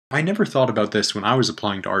I never thought about this when I was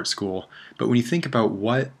applying to art school, but when you think about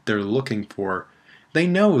what they're looking for, they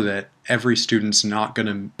know that every student's not going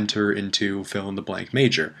to enter into fill-in-the-blank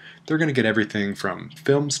major. They're going to get everything from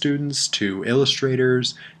film students to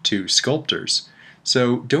illustrators to sculptors.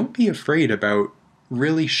 So don't be afraid about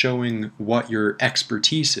really showing what your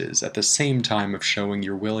expertise is at the same time of showing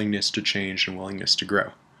your willingness to change and willingness to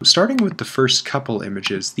grow. Starting with the first couple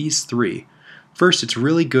images, these three. First, it's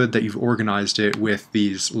really good that you've organized it with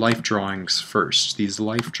these life drawings first. These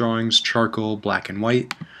life drawings, charcoal, black and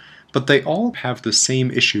white. But they all have the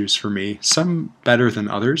same issues for me, some better than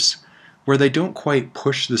others, where they don't quite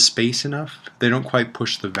push the space enough, they don't quite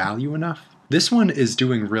push the value enough. This one is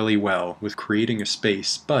doing really well with creating a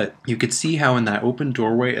space, but you could see how in that open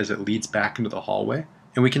doorway as it leads back into the hallway,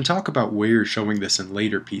 and we can talk about where you're showing this in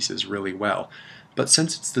later pieces really well, but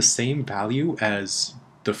since it's the same value as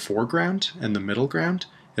the foreground and the middle ground,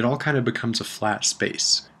 it all kind of becomes a flat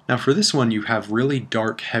space. Now for this one you have really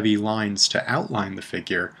dark heavy lines to outline the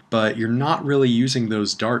figure, but you're not really using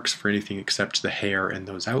those darks for anything except the hair and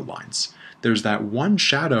those outlines. There's that one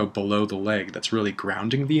shadow below the leg that's really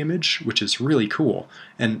grounding the image, which is really cool,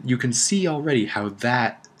 and you can see already how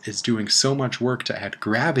that is doing so much work to add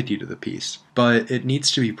gravity to the piece, but it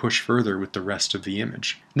needs to be pushed further with the rest of the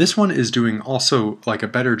image. This one is doing also like a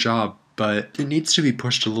better job, but it needs to be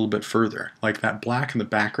pushed a little bit further. Like that black in the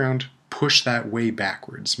background, push that way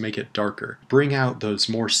backwards, make it darker. Bring out those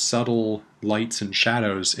more subtle lights and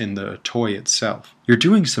shadows in the toy itself. You're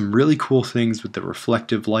doing some really cool things with the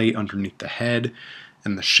reflective light underneath the head,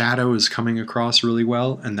 and the shadow is coming across really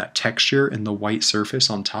well, and that texture and the white surface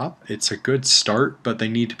on top. It's a good start, but they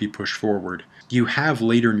need to be pushed forward. You have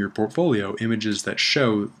later in your portfolio images that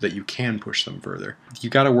show that you can push them further. You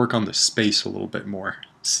gotta work on the space a little bit more.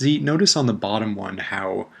 See, notice on the bottom one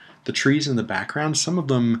how the trees in the background, some of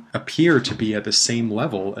them appear to be at the same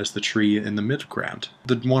level as the tree in the middle ground.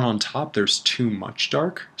 The one on top, there's too much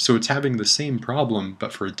dark, so it's having the same problem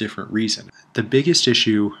but for a different reason. The biggest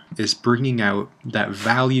issue is bringing out that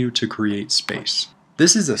value to create space.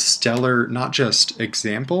 This is a stellar, not just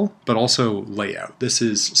example, but also layout. This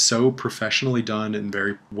is so professionally done and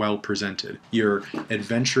very well presented. Your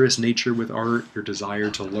adventurous nature with art, your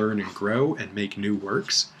desire to learn and grow and make new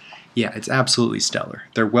works, yeah, it's absolutely stellar.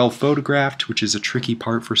 They're well photographed, which is a tricky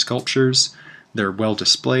part for sculptures. They're well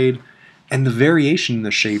displayed, and the variation in the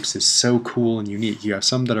shapes is so cool and unique. You have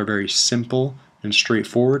some that are very simple and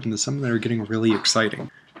straightforward, and some that are getting really exciting.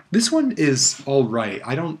 This one is alright.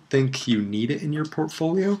 I don't think you need it in your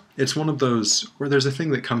portfolio. It's one of those where there's a thing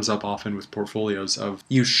that comes up often with portfolios of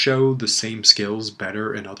you show the same skills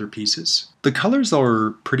better in other pieces. The colors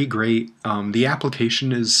are pretty great. The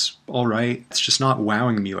application is alright. It's just not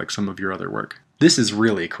wowing me like some of your other work. This is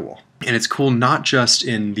really cool. And it's cool not just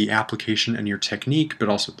in the application and your technique, but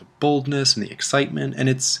also the boldness and the excitement. And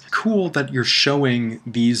it's cool that you're showing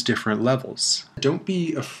these different levels. Don't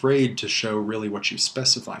be afraid to show really what you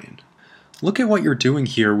specify in. Look at what you're doing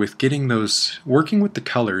here with getting those, working with the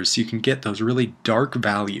colors, you can get those really dark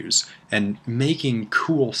values and making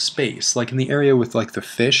cool space. Like in the area with like the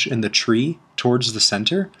fish and the tree towards the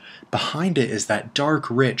center, behind it is that dark,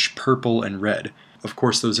 rich purple and red. Of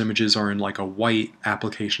course, those images are in like a white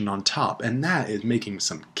application on top, and that is making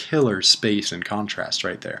some killer space and contrast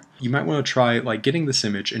right there. You might want to try like getting this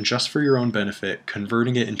image and just for your own benefit,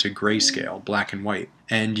 converting it into grayscale, black and white,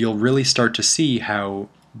 and you'll really start to see how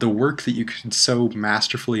the work that you can so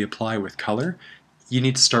masterfully apply with color, you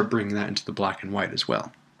need to start bringing that into the black and white as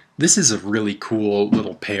well. This is a really cool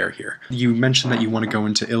little pair here. You mentioned that you want to go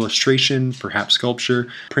into illustration, perhaps sculpture,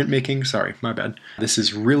 printmaking, sorry, my bad. This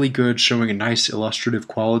is really good, showing a nice illustrative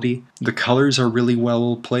quality. The colors are really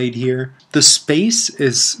well played here. The space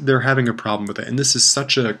is, they're having a problem with it, and this is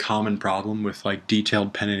such a common problem with like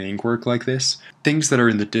detailed pen and ink work like this. Things that are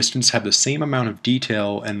in the distance have the same amount of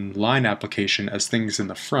detail and line application as things in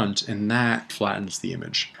the front, and that flattens the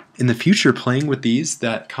image. In the future, playing with these,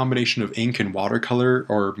 that combination of ink and watercolor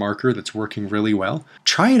or marker that's working really well,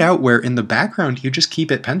 try it out where in the background you just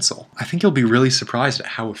keep it pencil. I think you'll be really surprised at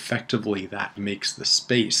how effectively that makes the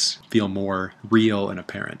space feel more real and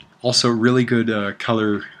apparent. Also, really good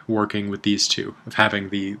color working with these two, of having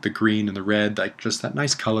the green and the red, like just that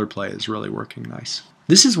nice color play is really working nice.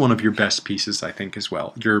 This is one of your best pieces, I think, as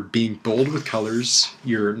well. You're being bold with colors,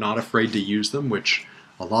 you're not afraid to use them, which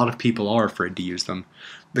a lot of people are afraid to use them.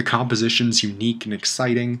 The composition's unique and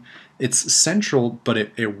exciting. It's central, but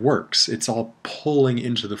it works. It's all pulling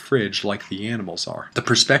into the fridge like the animals are. The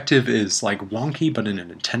perspective is like wonky, but in an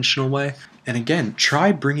intentional way. And again,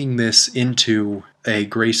 try bringing this into a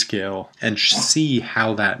grayscale and see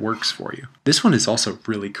how that works for you. This one is also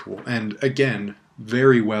really cool. And again,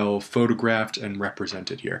 very well photographed and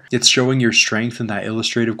represented here. It's showing your strength and that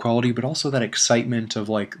illustrative quality, but also that excitement of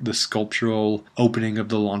like the sculptural opening of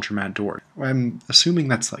the laundromat door. I'm assuming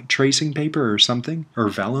that's like tracing paper or something, or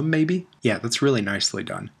vellum maybe? Yeah, that's really nicely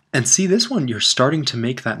done. And see, this one, you're starting to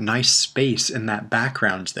make that nice space in that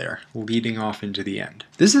background there, leading off into the end.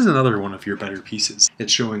 This is another one of your better pieces.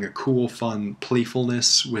 It's showing a cool, fun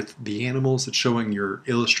playfulness with the animals. It's showing your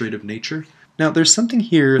illustrative nature. Now, there's something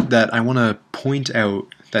here that I want to point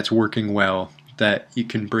out that's working well that you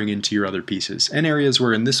can bring into your other pieces, and areas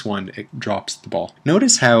where in this one it drops the ball.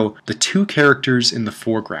 Notice how the two characters in the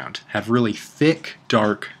foreground have really thick,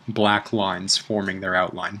 dark, black lines forming their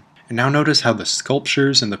outline. And now notice how the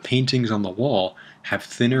sculptures and the paintings on the wall have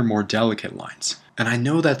thinner, more delicate lines. And I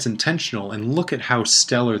know that's intentional, and look at how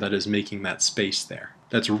stellar that is making that space there.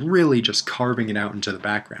 That's really just carving it out into the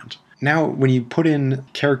background. Now, when you put in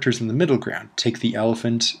characters in the middle ground, take the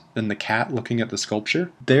elephant and the cat looking at the sculpture,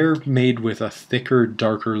 they're made with a thicker,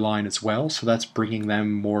 darker line as well, so that's bringing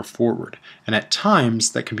them more forward. And at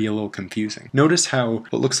times, that can be a little confusing. Notice how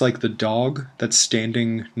it looks like the dog that's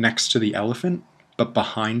standing next to the elephant, but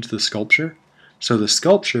behind the sculpture. So the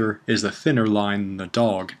sculpture is a thinner line than the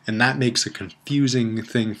dog, and that makes a confusing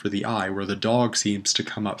thing for the eye, where the dog seems to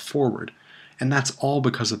come up forward. And that's all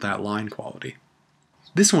because of that line quality.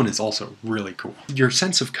 This one is also really cool. Your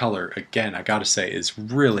sense of color, again, I gotta say, is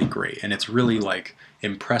really great, and it's really like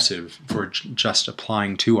impressive for just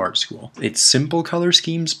applying to art school. It's simple color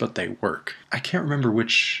schemes, but they work. I can't remember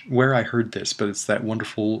where I heard this, but it's that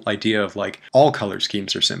wonderful idea of like all color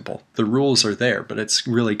schemes are simple. The rules are there, but it's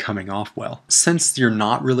really coming off well. Since you're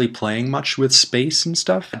not really playing much with space and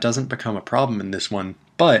stuff, it doesn't become a problem in this one.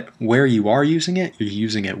 But where you are using it, you're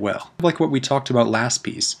using it well. Like what we talked about last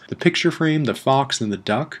piece. The picture frame, the fox, and the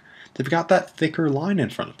duck, they've got that thicker line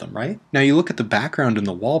in front of them, right? Now you look at the background in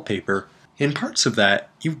the wallpaper, in parts of that,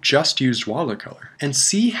 you've just used watercolor. And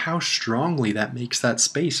see how strongly that makes that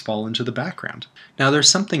space fall into the background. Now there's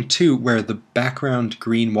something too where the background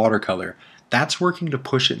green watercolor, that's working to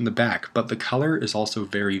push it in the back, but the color is also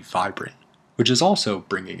very vibrant, which is also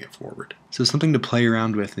bringing it forward. So something to play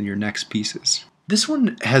around with in your next pieces. This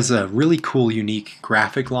one has a really cool, unique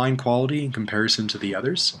graphic line quality in comparison to the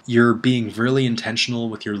others. You're being really intentional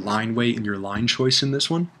with your line weight and your line choice in this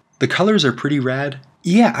one. The colors are pretty rad.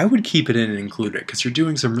 Yeah, I would keep it in and include it, because you're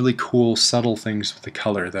doing some really cool, subtle things with the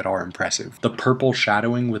color that are impressive. The purple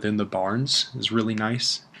shadowing within the barns is really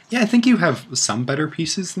nice. Yeah, I think you have some better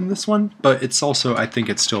pieces than this one, but it's also, I think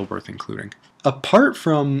it's still worth including. Apart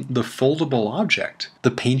from the foldable object,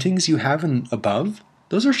 the paintings you have above,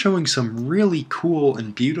 those are showing some really cool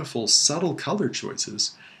and beautiful subtle color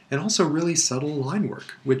choices, and also really subtle line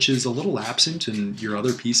work, which is a little absent in your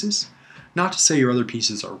other pieces. Not to say your other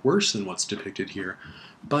pieces are worse than what's depicted here,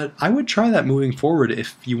 but I would try that moving forward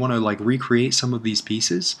if you want to like recreate some of these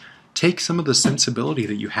pieces. Take some of the sensibility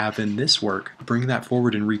that you have in this work, bring that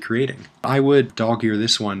forward in recreating. I would dog-ear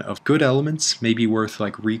this one of good elements, maybe worth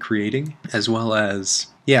like recreating, as well as,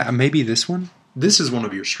 yeah, maybe this one. This is one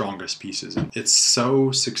of your strongest pieces. It's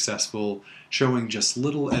so successful, showing just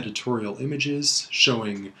little editorial images,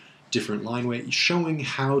 showing different line weight, showing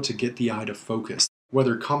how to get the eye to focus.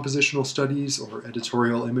 Whether compositional studies or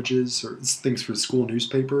editorial images or things for the school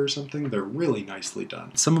newspaper or something, they're really nicely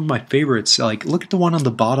done. Some of my favorites, like look at the one on the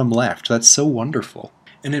bottom left, that's so wonderful.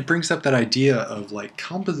 And it brings up that idea of like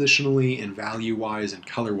compositionally and value-wise and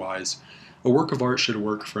color-wise, a work of art should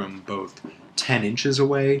work from both 10 inches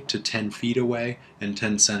away to 10 feet away and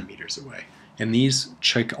 10 centimeters away. And these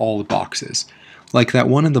check all the boxes. Like that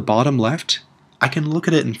one in the bottom left, I can look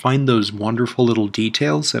at it and find those wonderful little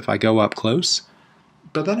details if I go up close.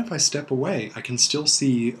 But then if I step away, I can still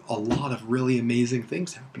see a lot of really amazing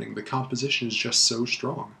things happening. The composition is just so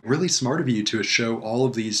strong. Really smart of you to show all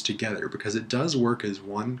of these together, because it does work as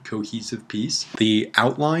one cohesive piece. The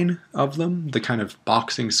outline of them, the kind of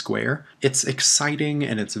boxing square, it's exciting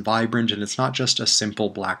and it's vibrant, and it's not just a simple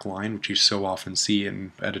black line, which you so often see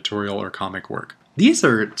in editorial or comic work. These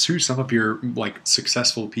are some of your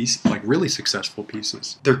successful pieces, really successful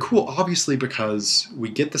pieces. They're cool, obviously, because we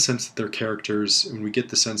get the sense that they're characters, and we get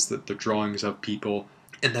the sense that they're drawings of people,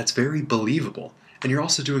 and that's very believable. And you're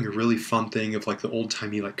also doing a really fun thing of the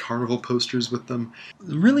old-timey carnival posters with them.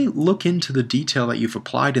 Really look into the detail that you've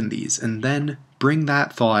applied in these, and then bring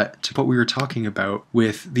that thought to what we were talking about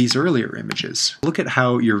with these earlier images. Look at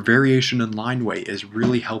how your variation in line weight is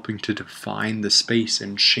really helping to define the space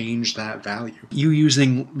and change that value. You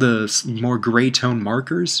using the more gray tone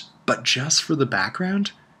markers, but just for the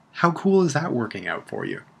background? How cool is that working out for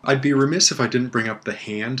you? I'd be remiss if I didn't bring up the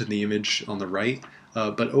hand in the image on the right.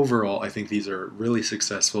 But overall, I think these are really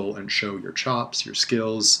successful and show your chops, your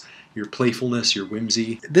skills, your playfulness, your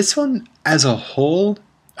whimsy. This one, as a whole,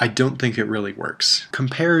 I don't think it really works.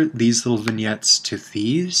 Compare these little vignettes to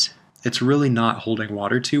these, it's really not holding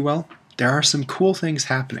water too well. There are some cool things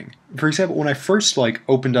happening. For example, when I first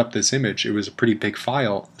opened up this image, it was a pretty big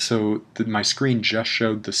file, so my screen just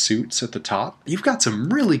showed the suits at the top. You've got some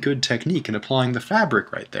really good technique in applying the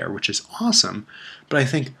fabric right there, which is awesome. But I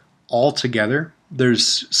think altogether,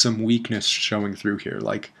 there's some weakness showing through here.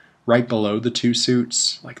 Like right below the two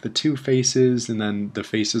suits, like the two faces, and then the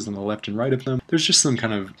faces on the left and right of them. There's just some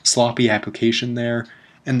kind of sloppy application there.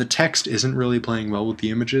 And the text isn't really playing well with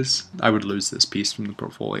the images. I would lose this piece from the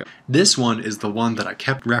portfolio. This one is the one that I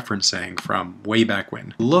kept referencing from way back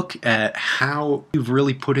when. Look at how you've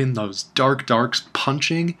really put in those dark darks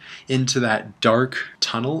punching into that dark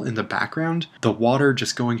tunnel in the background. The water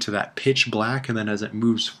just going to that pitch black, and then as it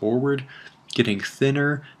moves forward, getting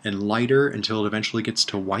thinner and lighter until it eventually gets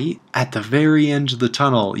to white. At the very end of the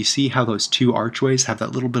tunnel, you see how those two archways have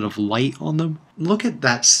that little bit of light on them? Look at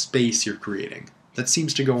that space you're creating. That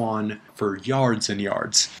seems to go on for yards and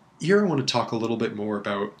yards. Here I want to talk a little bit more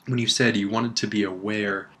about when you said you wanted to be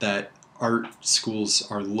aware that art schools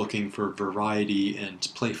are looking for variety and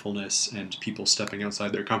playfulness and people stepping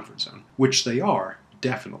outside their comfort zone, which they are,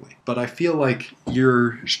 definitely. But I feel like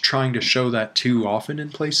you're trying to show that too often in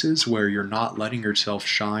places where you're not letting yourself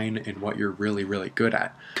shine in what you're really, really good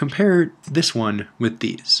at. Compare this one with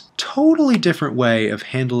these. Totally different way of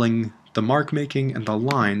handling the mark making and the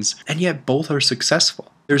lines, and yet both are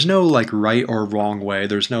successful. There's no right or wrong way.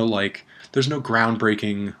 There's no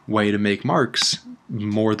groundbreaking way to make marks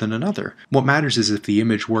more than another. What matters is if the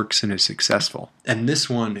image works and is successful. And this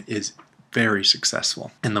one is very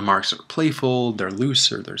successful. And the marks are playful, they're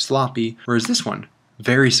loose, or they're sloppy. Whereas this one,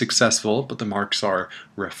 very successful, but the marks are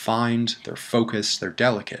refined, they're focused, they're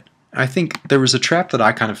delicate. I think there was a trap that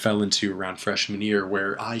I kind of fell into around freshman year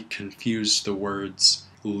where I confused the words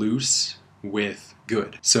loose with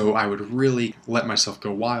good. So I would really let myself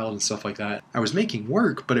go wild and stuff like that. I was making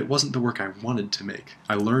work, but it wasn't the work I wanted to make.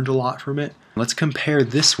 I learned a lot from it. Let's compare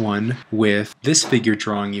this one with this figure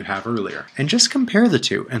drawing you have earlier. And just compare the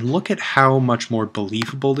two and look at how much more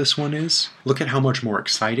believable this one is. Look at how much more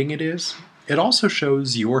exciting it is. It also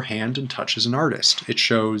shows your hand and touch as an artist. It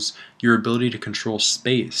shows your ability to control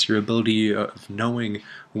space, your ability of knowing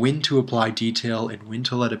when to apply detail and when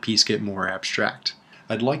to let a piece get more abstract.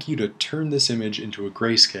 I'd like you to turn this image into a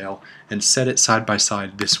grayscale and set it side by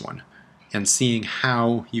side this one, and seeing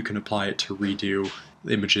how you can apply it to redo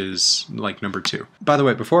images like number 2. By the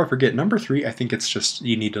way, before I forget, number 3, I think it's just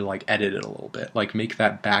you need to edit it a little bit. Make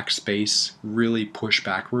that backspace really push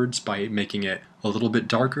backwards by making it a little bit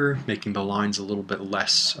darker, making the lines a little bit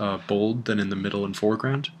less bold than in the middle and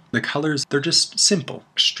foreground. The colors, they're just simple,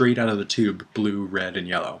 straight out of the tube, blue, red, and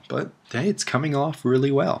yellow. But hey, it's coming off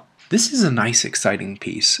really well. This is a nice, exciting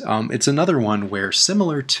piece. It's another one where,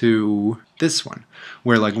 similar to this one,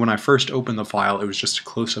 where when I first opened the file, it was just a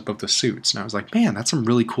close-up of the suits, and I was like, man, that's some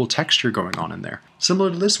really cool texture going on in there.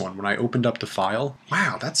 Similar to this one, when I opened up the file,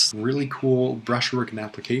 wow, that's really cool brushwork and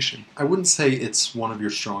application. I wouldn't say it's one of your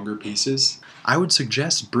stronger pieces. I would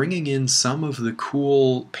suggest bringing in some of the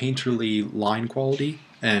cool painterly line quality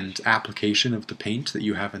and application of the paint that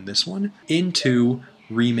you have in this one into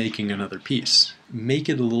remaking another piece. Make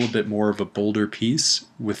it a little bit more of a bolder piece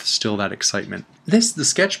with still that excitement. The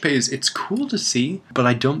sketch page, it's cool to see, but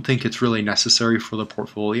I don't think it's really necessary for the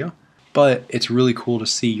portfolio. But it's really cool to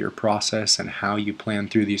see your process and how you plan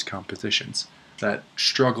through these compositions. That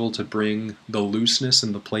struggle to bring the looseness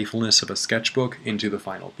and the playfulness of a sketchbook into the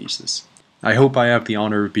final pieces. I hope I have the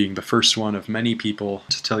honor of being the first one of many people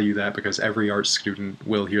to tell you that, because every art student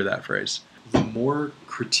will hear that phrase. The more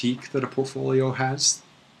critique that a portfolio has,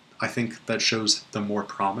 I think that shows the more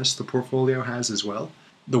promise the portfolio has as well.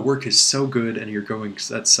 The work is so good and you're going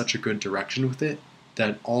at such a good direction with it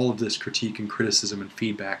that all of this critique and criticism and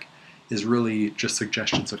feedback is really just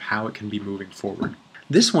suggestions of how it can be moving forward.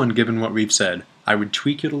 This one, given what we've said, I would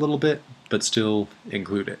tweak it a little bit, but still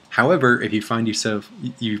include it. However, if you find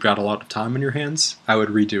you've got a lot of time on your hands, I would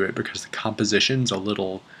redo it because the composition's a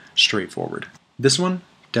little straightforward. This one,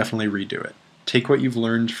 definitely redo it. Take what you've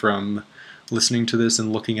learned from listening to this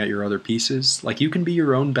and looking at your other pieces. You can be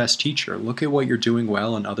your own best teacher. Look at what you're doing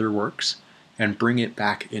well in other works and bring it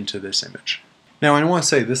back into this image. Now, I want to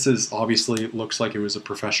say this is obviously looks like it was a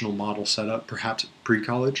professional model setup, perhaps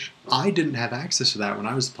pre-college. I didn't have access to that when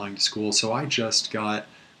I was applying to school, so I just got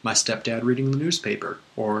my stepdad reading the newspaper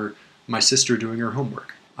or my sister doing her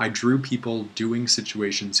homework. I drew people doing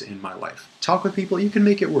situations in my life. Talk with people, you can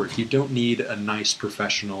make it work. You don't need a nice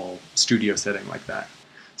professional studio setting like that.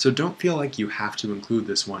 So don't feel like you have to include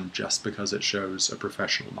this one just because it shows a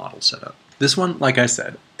professional model setup. This one, like I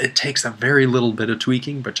said, it takes a very little bit of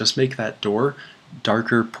tweaking, but just make that door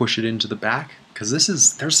darker, push it into the back, because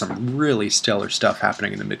there's some really stellar stuff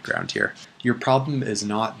happening in the midground here. Your problem is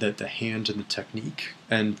not that the hand and the technique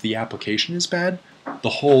and the application is bad. The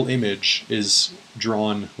whole image is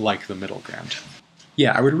drawn like the middle ground.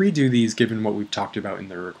 Yeah, I would redo these given what we've talked about in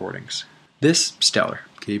the recordings. This, stellar.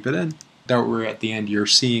 Keep it in. That we're at the end, you're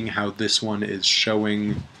seeing how this one is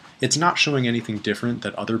showing, it's not showing anything different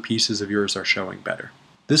that other pieces of yours are showing better.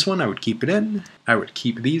 This one, I would keep it in. I would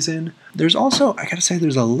keep these in. There's also, I gotta say,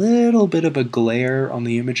 there's a little bit of a glare on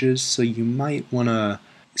the images, so you might want to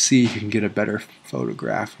see if you can get a better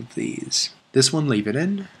photograph of these. This one, leave it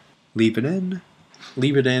in, leave it in,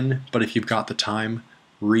 leave it in, but if you've got the time,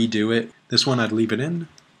 redo it. This one, I'd leave it in.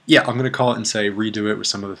 Yeah, I'm going to call it and say redo it with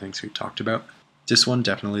some of the things we've talked about. This one,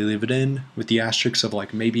 definitely leave it in, with the asterisks of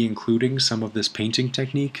like maybe including some of this painting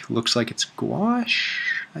technique. Looks like it's gouache,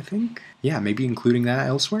 I think. Yeah, maybe including that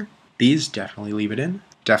elsewhere. These, definitely leave it in.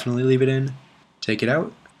 Definitely leave it in. Take it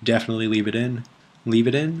out. Definitely leave it in. Leave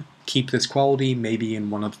it in. Keep this quality maybe in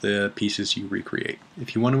one of the pieces you recreate.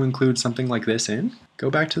 If you want to include something like this in, go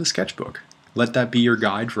back to the sketchbook. Let that be your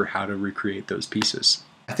guide for how to recreate those pieces.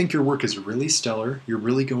 I think your work is really stellar. You're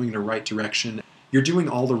really going in the right direction. You're doing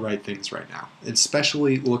all the right things right now,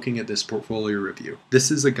 especially looking at this portfolio review.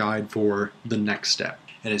 This is a guide for the next step,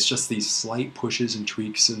 and it's just these slight pushes and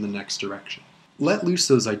tweaks in the next direction. Let loose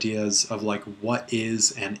those ideas of like what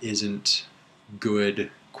is and isn't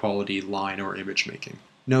good quality line or image making.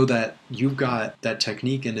 Know that you've got that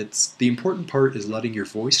technique, and the important part is letting your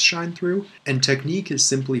voice shine through, and technique is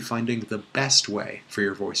simply finding the best way for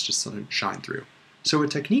your voice to shine through. So a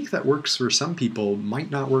technique that works for some people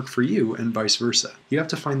might not work for you, and vice versa. You have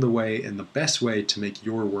to find the way and the best way to make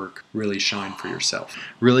your work really shine for yourself.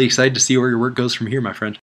 Really excited to see where your work goes from here, my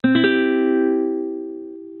friend.